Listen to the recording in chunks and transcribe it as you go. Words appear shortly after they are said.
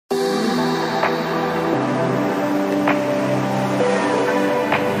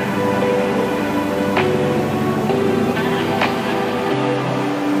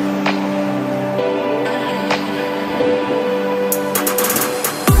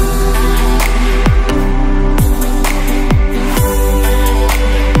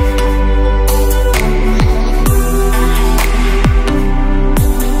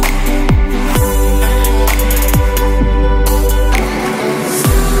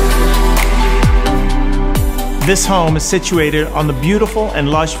This home is situated on the beautiful and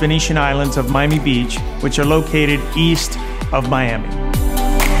lush Venetian islands of Miami Beach, which are located east of Miami.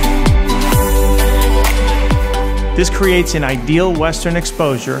 This creates an ideal western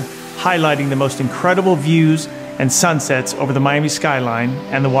exposure, highlighting the most incredible views and sunsets over the Miami skyline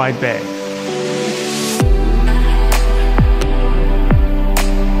and the wide bay.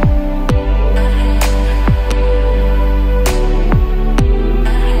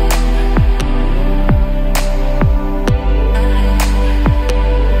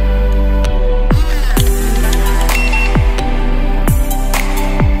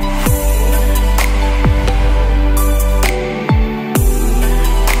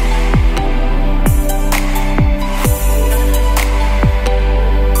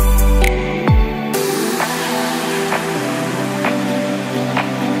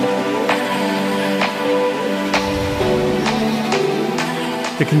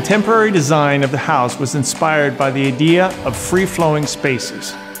 The contemporary design of the house was inspired by the idea of free-flowing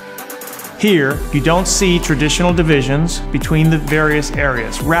spaces. Here, you don't see traditional divisions between the various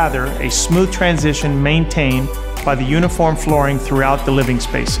areas, rather a smooth transition maintained by the uniform flooring throughout the living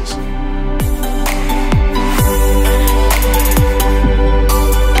spaces.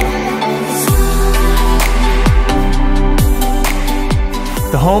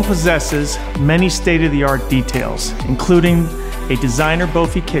 The home possesses many state-of-the-art details, including a designer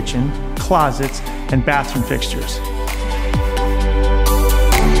Bofi kitchen, closets, and bathroom fixtures.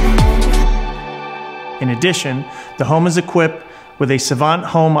 In addition, the home is equipped with a Savant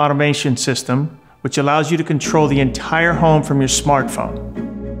home automation system, which allows you to control the entire home from your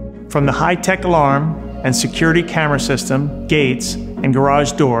smartphone. From the high-tech alarm and security camera system, gates, and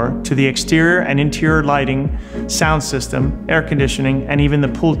garage door, to the exterior and interior lighting, sound system, air conditioning, and even the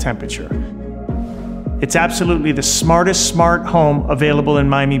pool temperature. It's absolutely the smartest smart home available in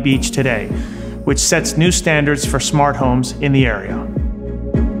Miami Beach today, which sets new standards for smart homes in the area.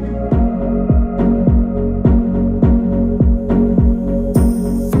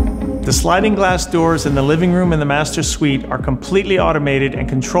 The sliding glass doors in the living room and the master suite are completely automated and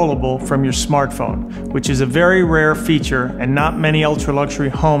controllable from your smartphone, which is a very rare feature, and not many ultra-luxury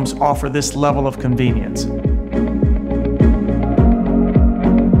homes offer this level of convenience.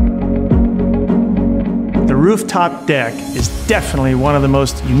 The rooftop deck is definitely one of the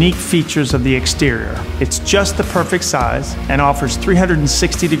most unique features of the exterior. It's just the perfect size and offers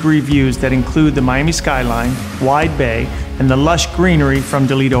 360-degree views that include the Miami skyline, wide bay, and the lush greenery from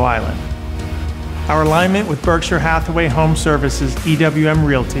Dilido Island. Our alignment with Berkshire Hathaway Home Services EWM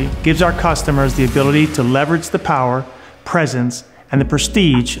Realty gives our customers the ability to leverage the power, presence, and the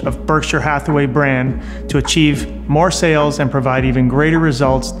prestige of Berkshire Hathaway brand to achieve more sales and provide even greater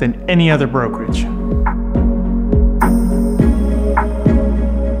results than any other brokerage.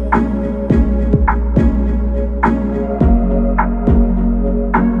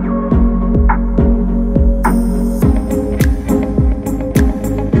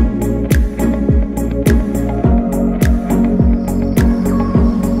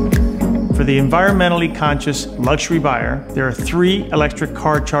 For the environmentally conscious luxury buyer, there are 3 electric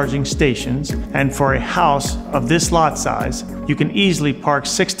car charging stations, and for a house of this lot size, you can easily park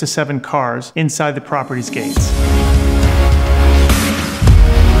 6 to 7 cars inside the property's gates.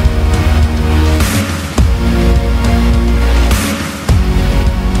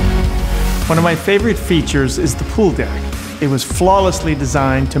 One of my favorite features is the pool deck. It was flawlessly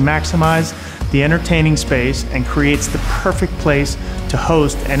designed to maximize the entertaining space and creates the perfect place to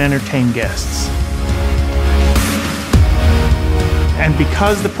host and entertain guests. And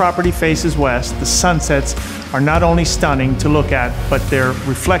because the property faces west, the sunsets are not only stunning to look at, but their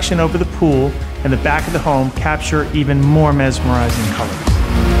reflection over the pool and the back of the home capture even more mesmerizing colors.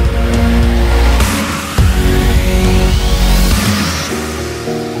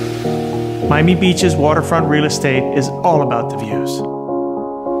 Miami Beach's waterfront real estate is all about the views.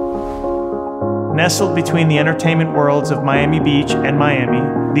 Nestled between the entertainment worlds of Miami Beach and Miami,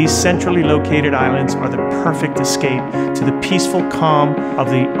 these centrally located islands are the perfect escape to the peaceful calm of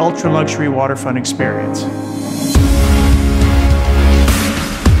the ultra-luxury waterfront experience.